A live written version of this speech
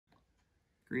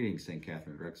Greetings, St.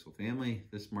 Catherine Drexel family.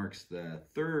 This marks the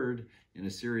third in a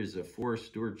series of 4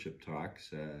 stewardship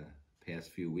talks.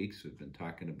 Past few weeks we've been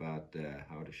talking about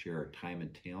how to share our time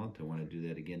and talent. I want to do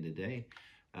that again today.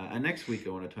 Next week I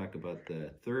want to talk about the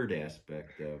third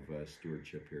aspect of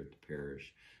stewardship here at the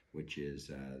parish, which is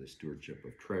the stewardship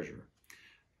of treasure.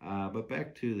 But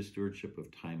back to the stewardship of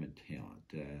time and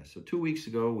talent. So 2 weeks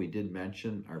ago we did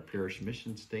mention our parish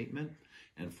mission statement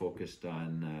and focused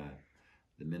on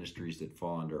the ministries that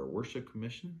fall under our worship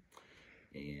commission.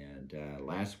 And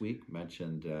last week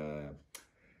mentioned the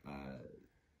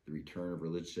return of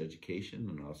religious education,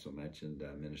 and also mentioned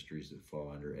ministries that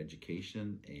fall under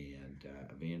education and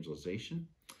evangelization.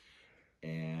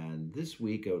 And this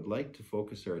week I would like to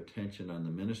focus our attention on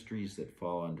the ministries that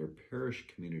fall under parish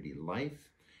community life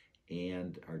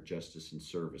and our justice and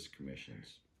service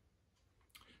commissions.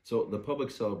 So the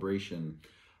public celebration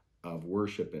of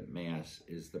worship at Mass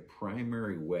is the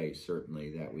primary way,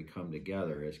 certainly, that we come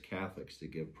together as Catholics to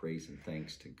give praise and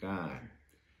thanks to God.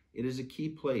 It is a key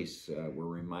place we're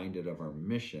reminded of our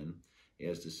mission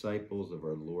as disciples of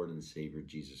our Lord and Savior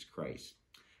Jesus Christ.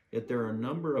 Yet there are a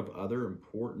number of other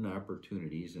important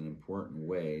opportunities and important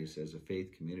ways as a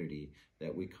faith community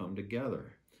that we come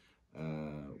together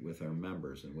with our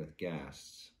members and with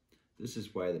guests. This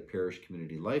is why the Parish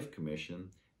Community Life Commission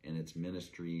and its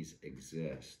ministries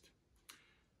exist.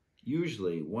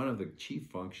 Usually, one of the chief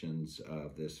functions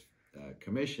of this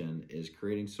commission is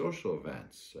creating social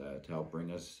events to help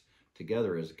bring us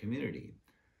together as a community.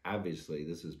 Obviously,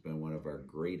 this has been one of our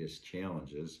greatest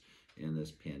challenges in this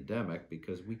pandemic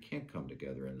because we can't come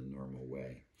together in the normal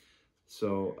way.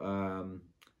 So,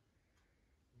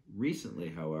 recently,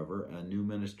 however, a new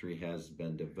ministry has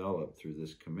been developed through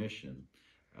this commission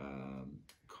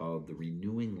called the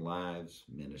Renewing Lives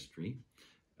Ministry,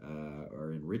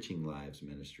 or Enriching Lives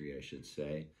Ministry, I should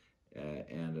say.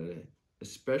 And a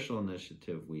special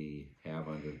initiative we have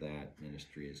under that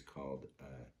ministry is called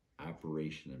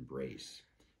Operation Embrace.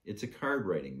 It's a card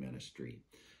writing ministry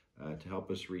to help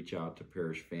us reach out to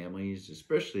parish families,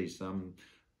 especially some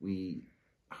we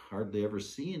hardly ever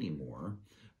see anymore,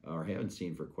 or haven't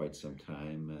seen for quite some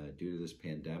time due to this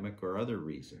pandemic or other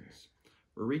reasons.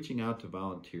 We're reaching out to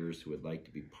volunteers who would like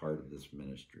to be part of this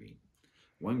ministry.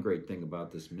 One great thing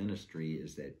about this ministry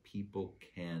is that people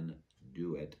can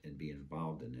do it and be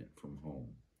involved in it from home.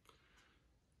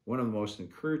 One of the most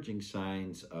encouraging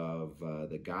signs of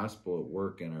the gospel at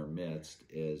work in our midst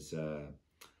is the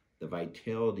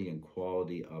vitality and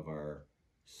quality of our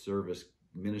service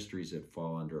ministries that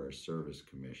fall under our service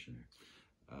commission.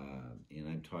 And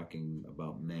I'm talking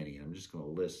about many. I'm just going to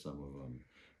list some of them.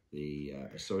 The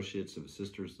Associates of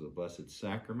Sisters of the Blessed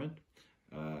Sacrament,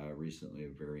 recently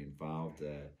very involved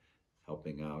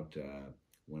helping out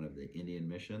one of the Indian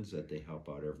missions that they help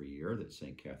out every year that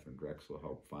St. Catherine Drexel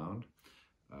helped found.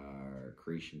 Our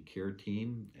Creation Care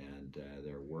team and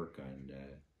their work on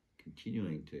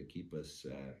continuing to keep us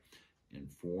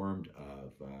informed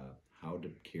of how to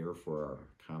care for our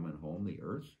common home, the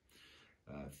earth.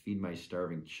 Feed My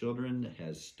Starving Children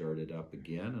has started up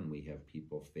again, and we have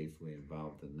people faithfully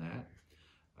involved in that.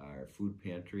 Our food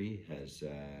pantry has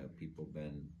people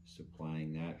been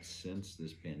supplying that since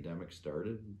this pandemic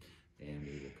started, and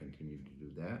we will continue to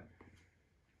do that.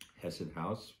 Hesed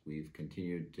House, we've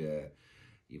continued to,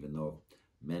 even though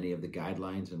many of the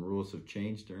guidelines and rules have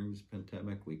changed during this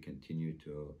pandemic, we continue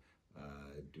to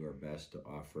do our best to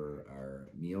offer our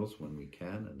meals when we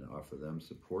can and offer them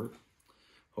support.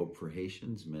 Hope for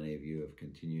Haitians, many of you have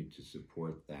continued to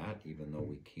support that, even though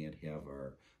we can't have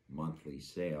our monthly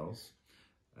sales.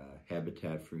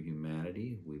 Habitat for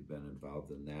Humanity, we've been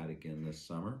involved in that again this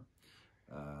summer.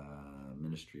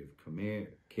 Ministry of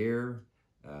Care,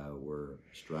 we're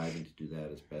striving to do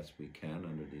that as best we can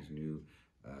under these new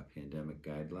pandemic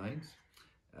guidelines.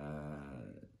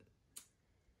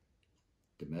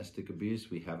 Domestic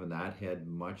abuse, we have not had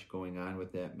much going on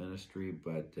with that ministry,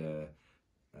 but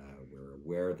we're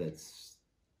aware that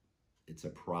it's a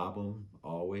problem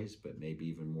always, but maybe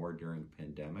even more during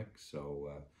pandemic.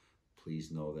 So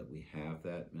please know that we have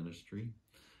that ministry.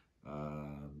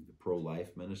 The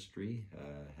pro-life ministry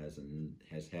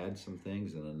has had some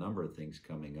things and a number of things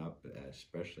coming up,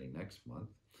 especially next month.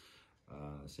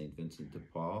 St. Vincent de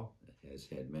Paul has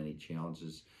had many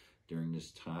challenges during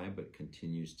this time, but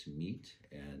continues to meet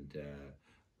and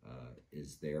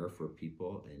is there for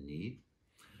people in need.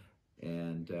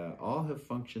 And all have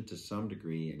functioned to some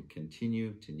degree and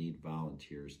continue to need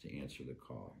volunteers to answer the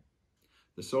call.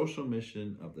 The social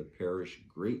mission of the parish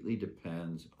greatly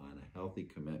depends on a healthy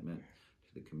commitment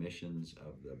to the commissions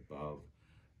of the above,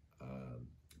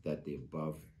 that the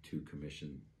above 2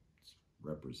 commissions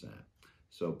represent.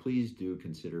 So please do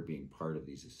consider being part of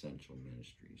these essential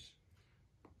ministries.